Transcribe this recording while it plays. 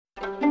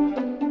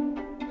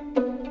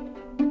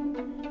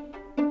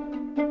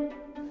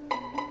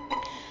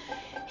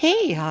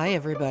Hi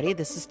everybody.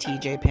 This is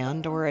TJ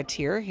Pandora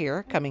Tier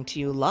here, coming to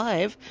you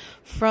live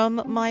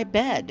from my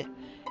bed.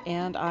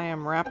 And I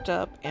am wrapped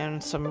up in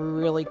some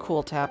really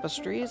cool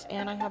tapestries,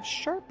 and I have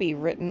Sharpie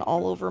written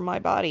all over my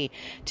body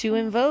to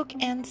invoke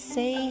and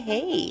say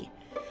hey.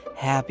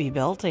 Happy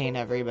Beltane,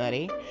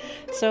 everybody.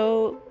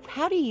 So,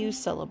 how do you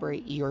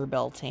celebrate your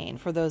Beltane?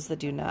 For those that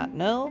do not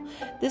know,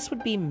 this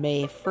would be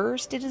May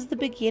 1st. It is the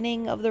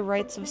beginning of the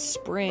rites of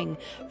spring.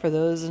 For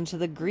those into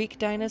the Greek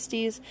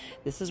dynasties,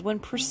 this is when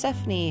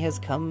Persephone has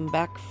come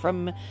back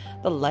from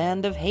the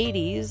land of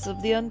Hades,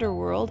 of the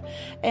underworld,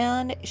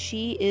 and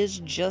she is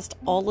just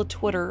all a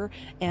Twitter,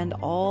 and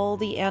all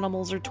the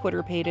animals are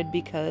Twitter-pated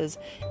because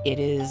it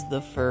is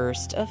the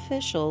first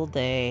official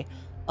day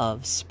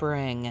of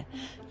spring.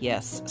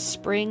 Yes,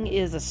 spring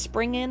is a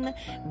springin'.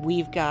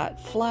 We've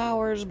got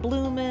flowers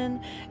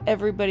blooming.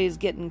 Everybody's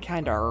getting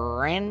kind of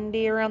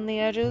randy around the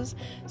edges.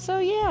 So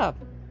yeah,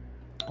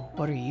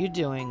 what are you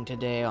doing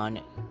today on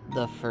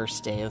the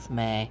first day of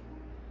May?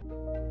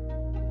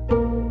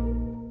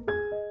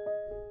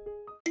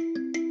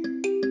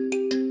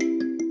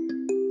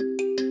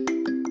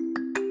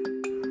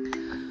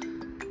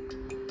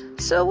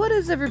 So what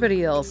is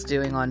everybody else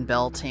doing on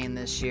Beltane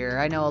this year?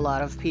 I know a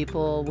lot of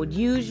people would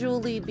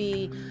usually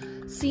be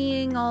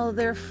seeing all of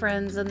their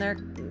friends and their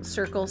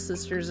circle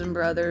sisters and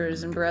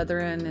brothers and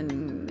brethren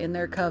and in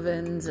their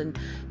covens and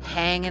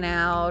hanging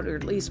out, or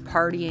at least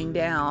partying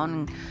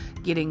down,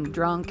 getting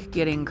drunk,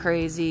 getting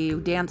crazy,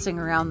 dancing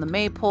around the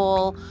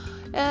maypole,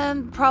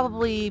 and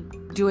probably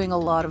doing a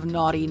lot of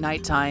naughty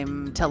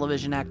nighttime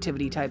television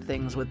activity type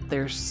things with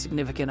their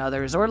significant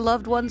others or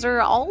loved ones, or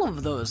all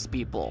of those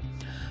people.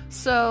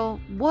 So,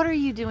 what are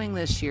you doing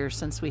this year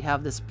since we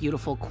have this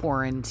beautiful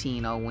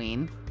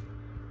quarantine-oween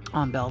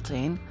on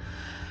Beltane?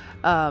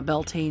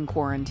 Beltane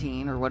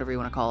quarantine, or whatever you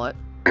want to call it.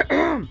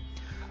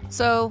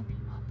 So,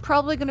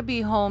 probably going to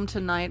be home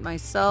tonight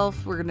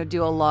myself. We're going to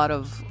do a lot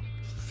of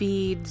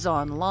feeds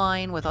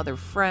online with other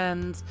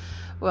friends.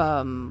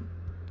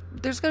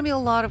 There's going to be a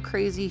lot of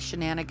crazy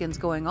shenanigans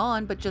going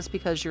on, but just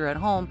because you're at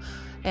home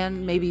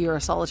and maybe you're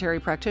a solitary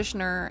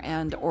practitioner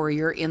or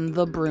you're in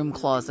the broom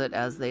closet,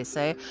 as they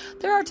say,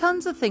 there are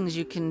tons of things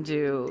you can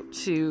do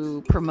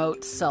to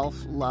promote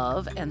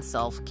self-love and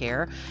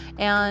self-care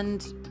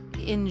and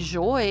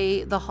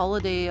enjoy the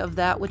holiday of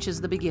that which is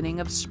the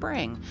beginning of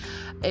spring.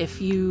 If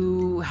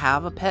you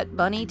have a pet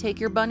bunny, take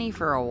your bunny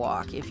for a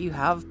walk. If you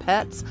have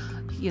pets,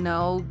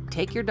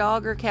 take your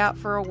dog or cat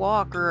for a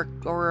walk,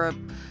 or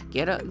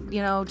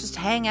just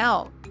hang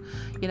out.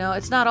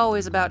 It's not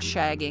always about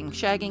shagging.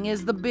 Shagging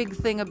is the big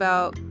thing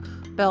about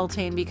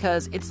Beltane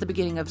because it's the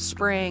beginning of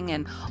spring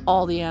and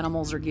all the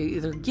animals are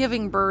either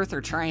giving birth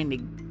or trying to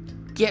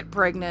get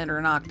pregnant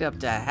or knocked up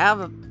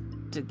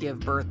to give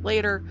birth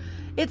later.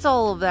 It's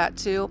all of that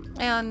too.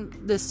 And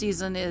this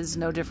season is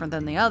no different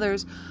than the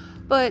others,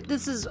 but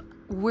this is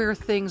where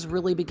things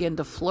really begin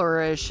to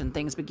flourish and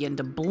things begin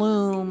to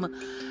bloom.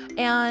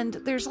 And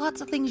there's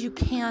lots of things you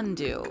can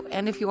do.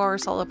 And if you are a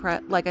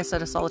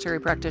solitary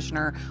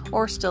practitioner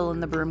or still in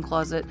the broom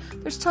closet,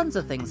 there's tons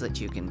of things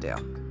that you can do.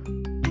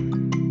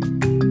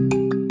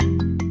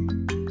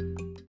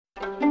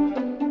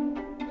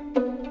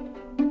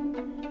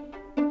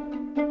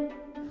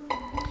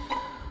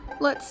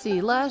 Let's see,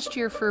 last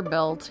year for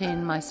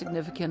Beltane, my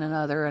significant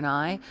other and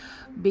I,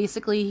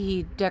 basically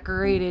he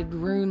decorated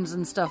runes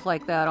and stuff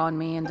like that on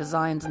me and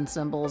designs and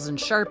symbols and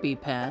Sharpie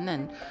pen,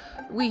 and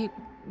we,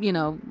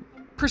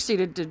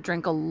 proceeded to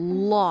drink a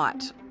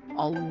lot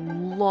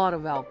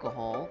of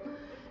alcohol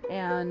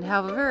and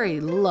have a very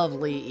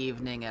lovely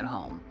evening at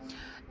home.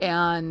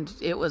 And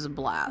it was a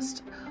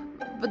blast.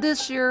 But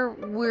this year,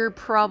 we're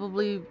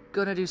probably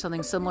going to do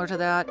something similar to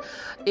that.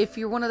 If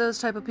you're one of those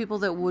type of people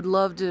that would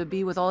love to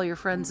be with all your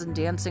friends and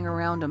dancing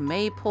around a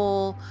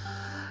maypole,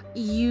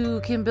 you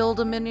can build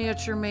a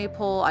miniature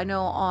maypole. I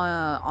know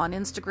on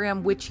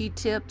Instagram, Witchy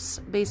Tips,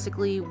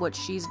 basically what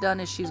she's done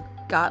is she's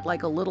got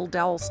like a little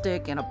dowel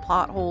stick and a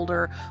pot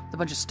holder with a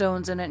bunch of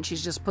stones in it, and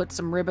she's just put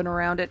some ribbon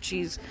around it.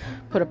 She's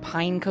put a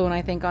pine cone,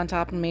 I think, on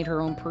top and made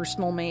her own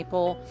personal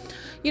maypole.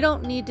 You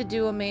don't need to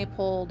do a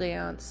maypole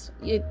dance.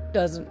 It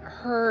doesn't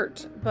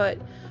hurt, but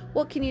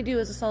what can you do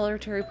as a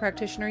solitary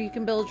practitioner? You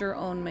can build your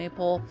own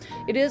maypole.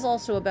 It is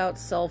also about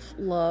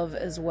self-love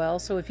as well.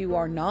 So if you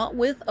are not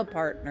with a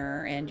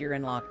partner and you're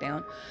in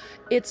lockdown,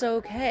 it's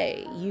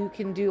okay. You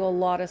can do a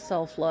lot of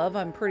self-love.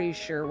 I'm pretty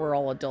sure we're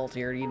all adult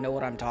here. You know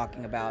what I'm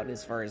talking about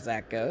as far as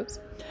that goes,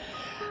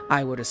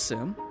 I would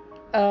assume.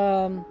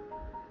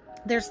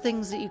 There's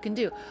things that you can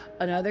do.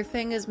 Another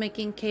thing is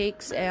making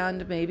cakes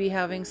and maybe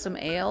having some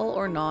ale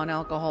or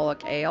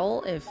non-alcoholic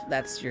ale, if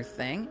that's your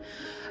thing.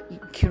 You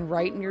can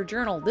write in your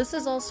journal. This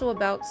is also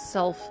about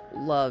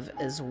self-love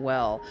as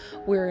well.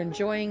 We're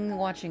enjoying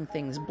watching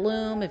things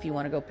bloom. If you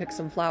want to go pick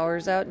some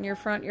flowers out in your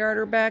front yard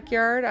or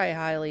backyard, I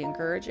highly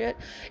encourage it.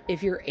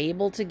 If you're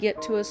able to get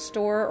to a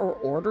store or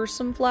order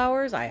some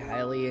flowers, I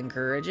highly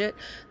encourage it.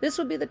 This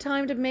would be the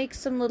time to make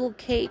some little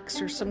cakes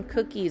or some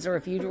cookies, or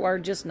if you are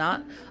just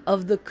not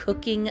of the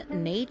cooking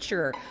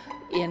nature,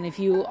 And if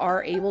you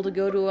are able to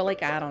go to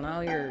I don't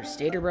know, your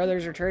Stater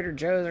Brothers or Trader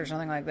Joe's or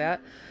something like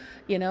that,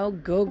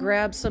 go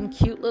grab some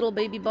cute little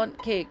baby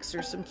bundt cakes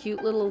or some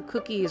cute little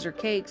cookies or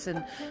cakes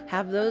and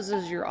have those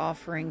as your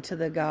offering to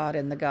the god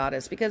and the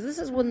goddess. Because this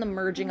is when the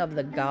merging of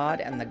the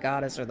god and the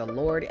goddess, or the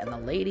Lord and the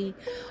lady,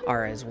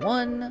 are as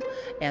one,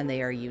 and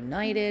they are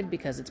united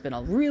because it's been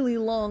a really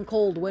long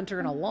cold winter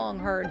and a long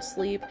hard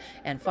sleep,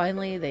 and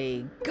finally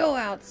they go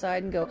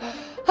outside and go,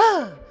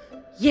 ah,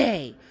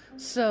 yay.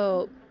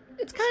 So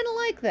it's kind of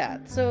like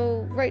that.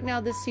 So right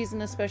now, this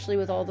season, especially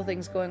with all the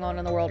things going on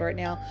in the world right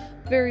now,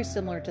 very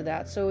similar to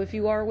that. So if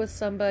you are with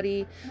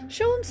somebody,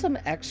 show them some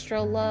extra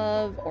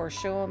love, or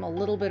show them a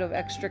little bit of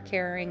extra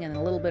caring and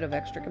a little bit of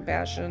extra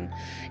compassion.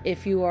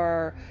 If you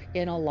are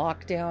in a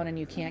lockdown and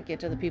you can't get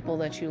to the people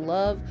that you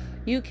love,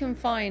 you can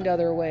find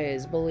other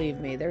ways. Believe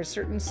me, there's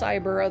certain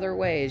cyber other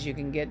ways you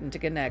can get and to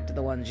connect to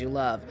the ones you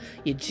love.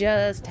 You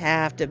just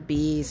have to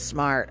be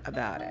smart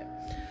about it.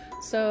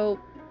 So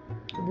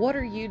what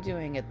are you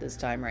doing at this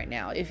time right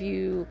now? If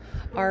you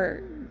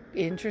are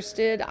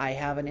interested, I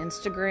have an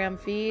Instagram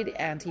feed.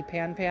 Auntie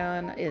Pan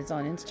Pan is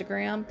on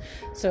Instagram.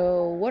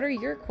 So what are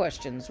your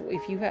questions?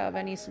 If you have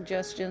any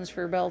suggestions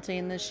for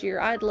Beltane this year,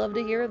 I'd love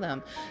to hear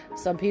them.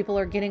 Some people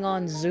are getting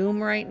on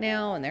Zoom right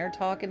now and they're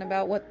talking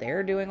about what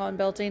they're doing on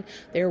Beltane.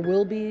 There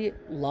will be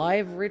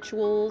live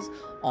rituals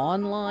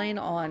online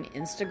on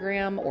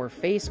Instagram or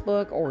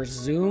Facebook or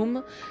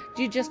Zoom.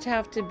 You just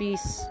have to be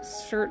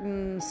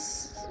certain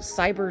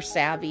cyber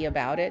savvy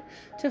about it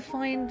to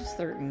find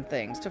certain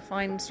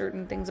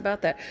things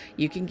about that.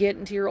 You can get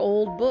into your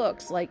old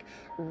books like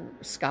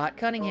Scott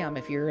Cunningham.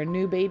 If you're a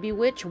new baby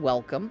witch,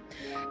 welcome.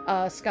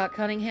 Scott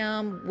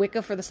Cunningham,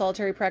 Wicca for the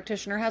Solitary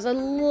Practitioner, has a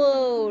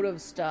load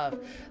of stuff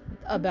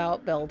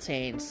about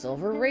Beltane.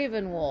 Silver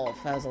Ravenwolf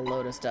has a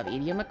load of stuff.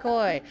 Edie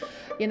McCoy,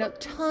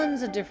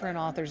 tons of different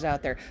authors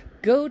out there.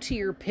 Go to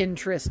your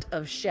Pinterest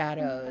of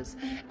shadows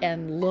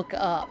and look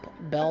up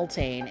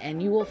Beltane,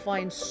 and you will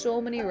find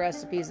so many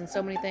recipes and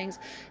so many things.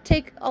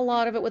 Take a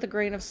lot of it with a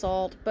grain of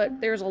salt,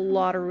 but there's a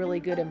lot of really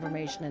good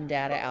information and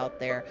data out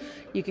there.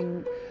 You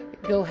can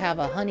go have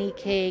a honey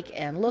cake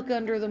and look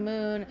under the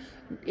moon.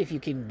 If you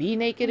can be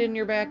naked in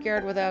your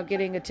backyard without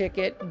getting a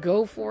ticket,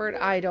 go for it.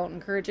 I don't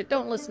encourage it.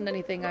 Don't listen to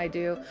anything I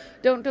do.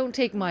 Don't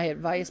take my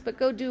advice, but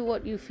go do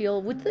what you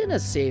feel within a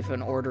safe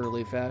and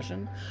orderly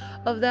fashion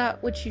of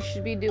that which you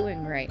should be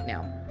doing right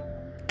now.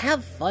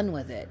 Have fun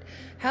with it.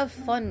 Have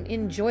fun.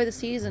 Enjoy the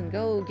season.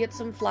 Go get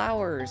some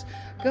flowers.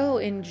 Go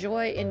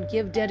enjoy and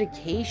give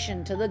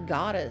dedication to the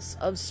goddess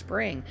of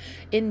spring.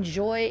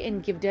 Enjoy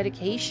and give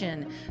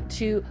dedication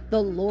to the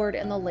Lord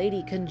and the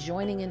Lady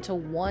conjoining into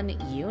one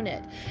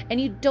unit. And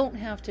you don't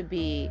have to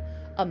be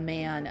a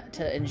man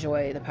to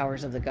enjoy the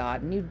powers of the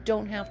god, and you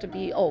don't have to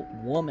be a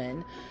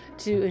woman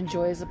to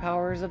enjoy the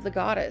powers of the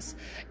goddess.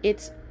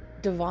 It's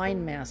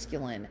divine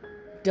masculine,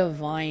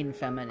 divine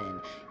feminine.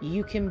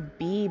 You can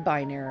be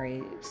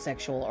binary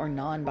sexual or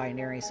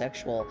non-binary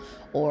sexual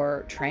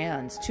or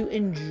trans to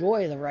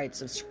enjoy the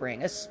rites of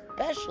spring,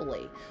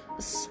 especially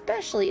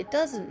it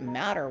doesn't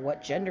matter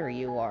what gender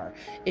you are.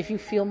 If you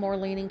feel more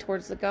leaning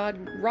towards the god,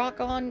 rock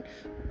on,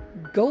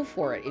 go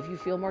for it. If you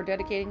feel more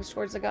dedicating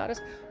towards the goddess,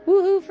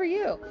 woohoo for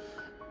you.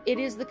 It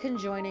is the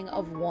conjoining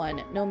of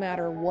one, no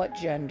matter what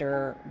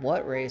gender,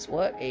 what race,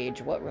 what age,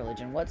 what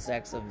religion, what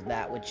sex of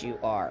that which you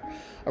are,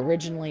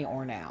 originally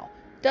or now.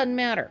 Doesn't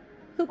matter.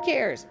 Who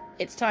cares?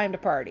 It's time to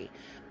party.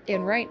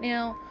 And right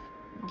now,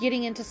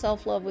 getting into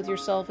self-love with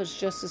yourself is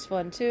just as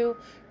fun too.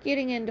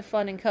 Getting into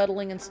fun and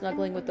cuddling and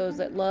snuggling with those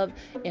that love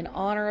in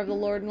honor of the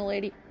Lord and the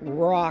Lady,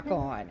 rock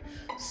on.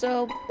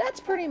 So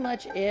that's pretty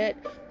much it.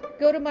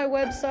 Go to my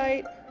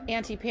website,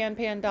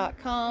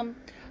 AuntiePanPan.com.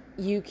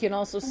 You can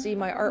also see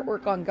my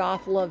artwork on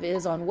Goth Love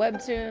Is on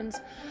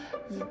Webtoons.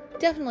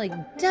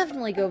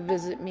 Definitely go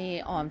visit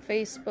me on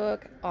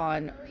Facebook,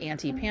 on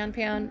Auntie Pan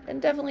Pan,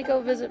 and definitely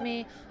go visit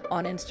me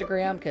on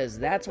Instagram, because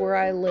that's where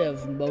I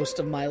live most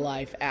of my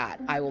life at.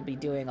 I will be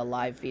doing a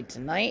live feed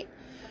tonight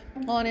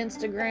on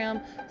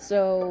Instagram,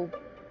 so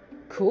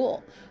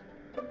cool.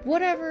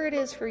 Whatever it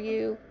is for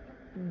you,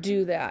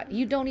 do that.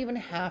 You don't even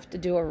have to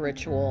do a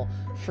ritual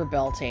for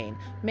Beltane.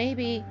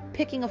 Maybe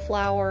picking a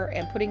flower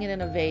and putting it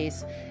in a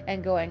vase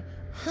and going,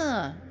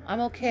 I'm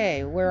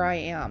okay where I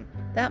am.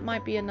 That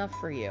might be enough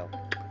for you.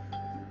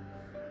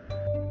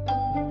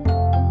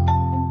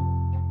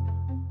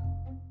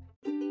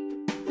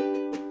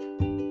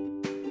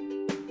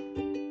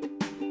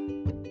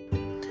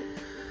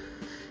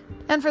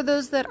 And for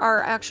those that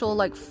are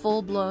actual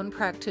full-blown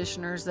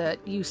practitioners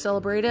that you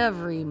celebrate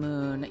every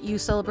moon, you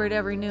celebrate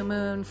every new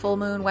moon, full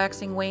moon,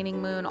 waxing,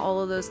 waning moon, all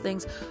of those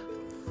things,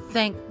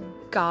 thank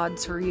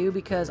gods for you,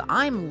 because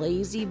I'm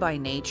lazy by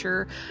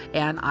nature,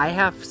 and I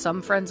have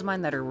some friends of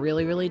mine that are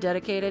really, really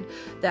dedicated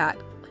that,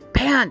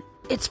 Pan,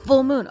 It's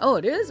full moon. Oh,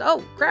 it is?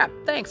 Oh, crap.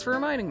 Thanks for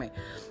reminding me.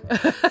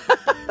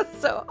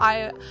 So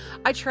I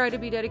try to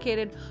be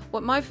dedicated.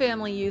 What my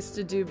family used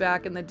to do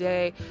back in the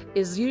day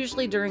is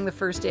usually during the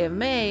first day of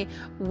May,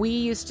 we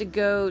used to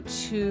go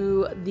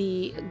to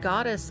the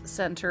Goddess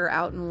Center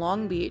out in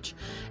Long Beach,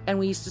 and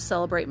we used to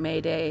celebrate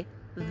May Day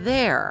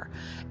there.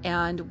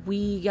 And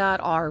we got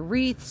our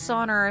wreaths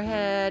on our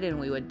head, and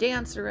we would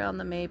dance around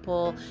the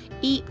maple,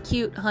 eat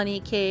cute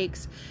honey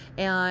cakes,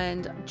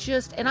 and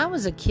I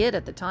was a kid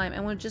at the time,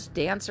 and would just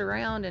dance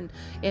around and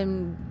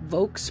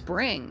invoke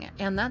spring.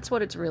 And that's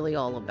what it's really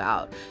all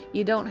about.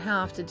 You don't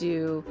have to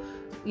do,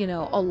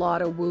 a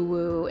lot of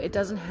woo-woo. It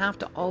doesn't have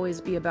to always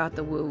be about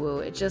the woo-woo.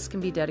 It just can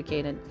be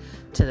dedicated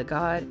to the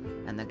god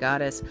and the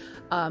goddess.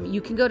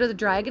 You can go to the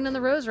Dragon and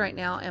the Rose right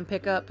now and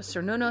pick up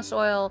Cernunnos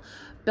oil,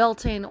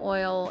 Beltane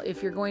oil.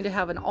 If you're going to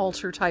have an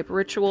altar type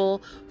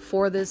ritual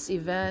for this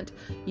event,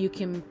 you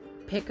can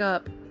pick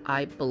up,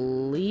 I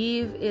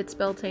believe it's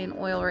Beltane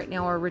oil right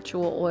now, or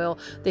ritual oil.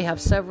 They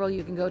have several.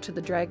 You can go to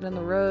the Dragon and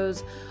the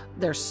Rose,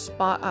 their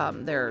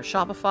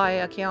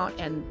Shopify account,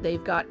 and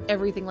they've got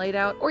everything laid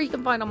out, or you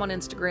can find them on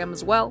Instagram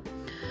as well.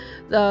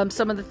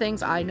 Some of the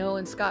things I know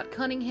in Scott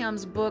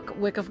Cunningham's book,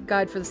 Wicca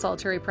Guide for the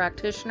Solitary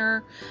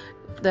Practitioner,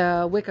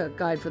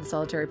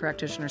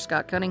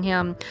 Scott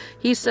Cunningham,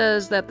 he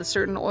says that the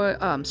certain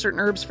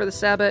herbs for the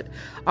Sabbat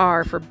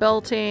are for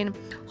Beltane,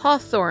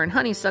 hawthorn,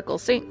 honeysuckle,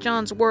 St.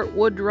 John's wort,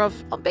 woodruff,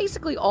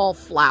 basically all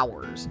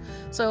flowers.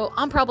 So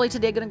I'm probably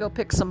today going to go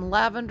pick some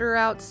lavender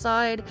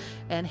outside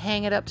and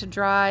hang it up to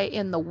dry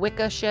in the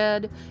witchy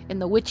shed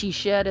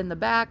in the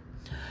back,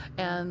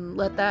 and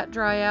let that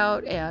dry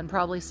out, and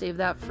probably save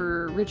that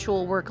for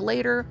ritual work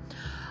later.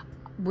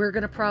 We're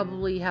going to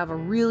probably have a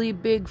really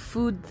big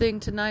food thing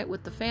tonight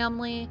with the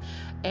family,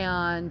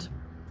 and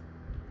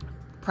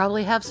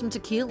probably have some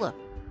tequila.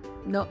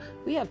 No,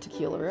 we have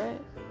tequila, right?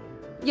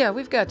 Yeah,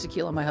 we've got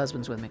tequila. My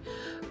husband's with me.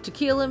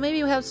 Tequila,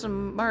 maybe we have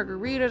some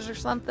margaritas or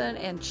something,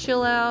 and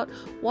chill out,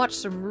 watch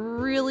some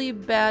really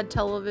bad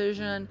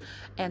television,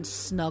 and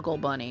snuggle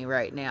bunny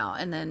right now,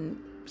 and then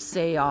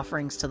say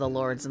offerings to the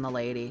Lord and the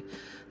Lady,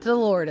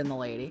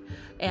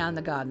 and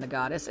the God and the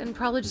Goddess, and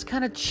probably just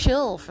kind of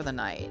chill for the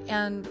night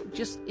and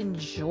just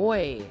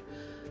enjoy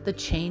the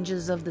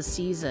changes of the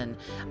season.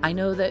 I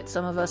know that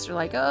some of us are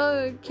like,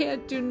 oh, I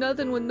can't do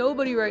nothing with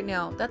nobody right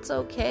now. That's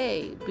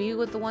okay. Be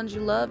with the ones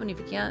you love, and if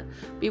you can't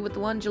be with the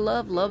ones you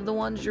love the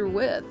ones you're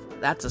with.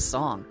 That's a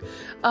song.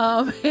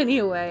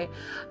 Anyway,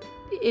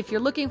 if you're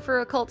looking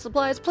for occult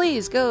supplies,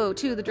 please go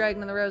to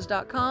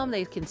thedragonandtherose.com.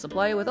 They can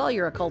supply you with all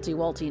your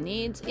occulty-walty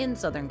needs in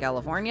Southern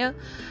California,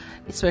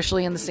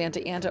 especially in the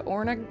Santa Ana,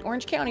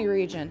 Orange County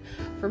region.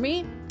 For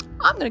me,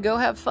 I'm going to go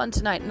have fun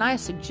tonight, and I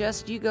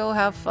suggest you go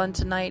have fun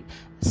tonight.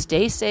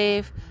 Stay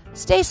safe,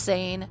 stay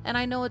sane, and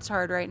I know it's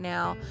hard right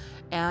now,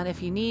 and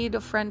if you need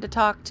a friend to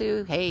talk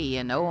to, hey,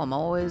 I'm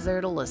always there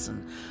to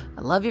listen.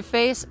 I love your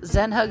face.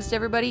 Zen hugs to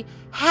everybody.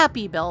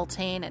 Happy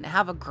Beltane, and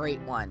have a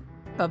great one.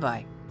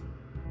 Bye-bye.